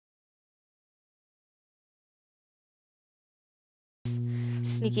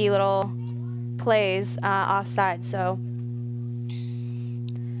sneaky little plays offside. So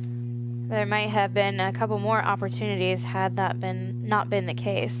there might have been a couple more opportunities had that not been the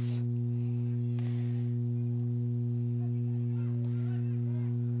case.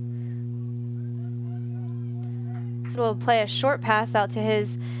 So we'll play a short pass out to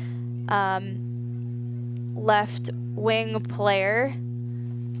his left wing player,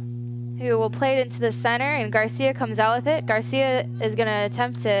 who will play it into the center, and Garcia comes out with it. Garcia is going to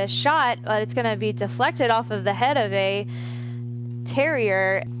attempt a shot, but it's going to be deflected off of the head of a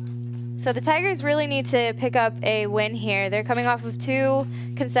Terrier. So the Tigers really need to pick up a win here. They're coming off of 2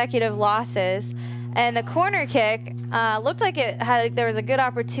 consecutive losses, and the corner kick looked like there was a good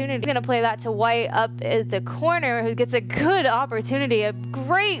opportunity. He's going to play that to White up at the corner, who gets a good opportunity, a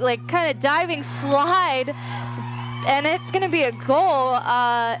great like kind of diving slide, and it's going to be a goal.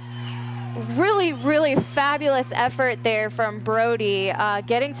 Really, really fabulous effort there from Brody,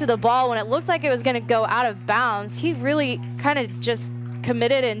 getting to the ball when it looked like it was going to go out of bounds. He really kind of just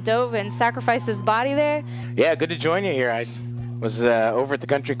committed and dove and sacrificed his body there. Yeah, good to join you here. I was over at the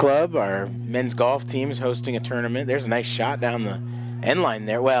country club. Our men's golf team is hosting a tournament. There's a nice shot down the end line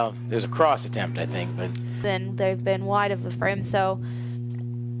there. Well, there's a cross attempt, I think, but then they've been wide of the frame. So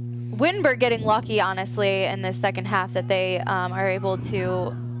Wittenberg getting lucky, honestly, in the second half that they are able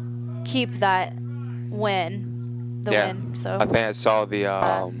to keep that win. Win. So I think I saw the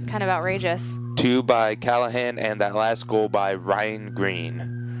kind of outrageous. 2 by Callahan and that last goal by Ryan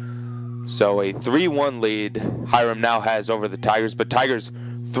Green. So a 3-1 lead Hiram now has over the Tigers, but Tigers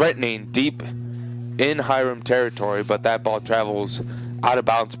threatening deep in Hiram territory, but that ball travels out of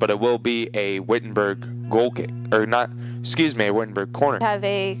bounds, but it will be a Wittenberg goal kick, or not, excuse me, a Wittenberg corner. We have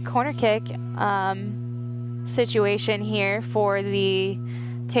a corner kick situation here for the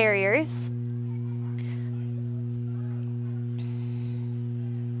Terriers.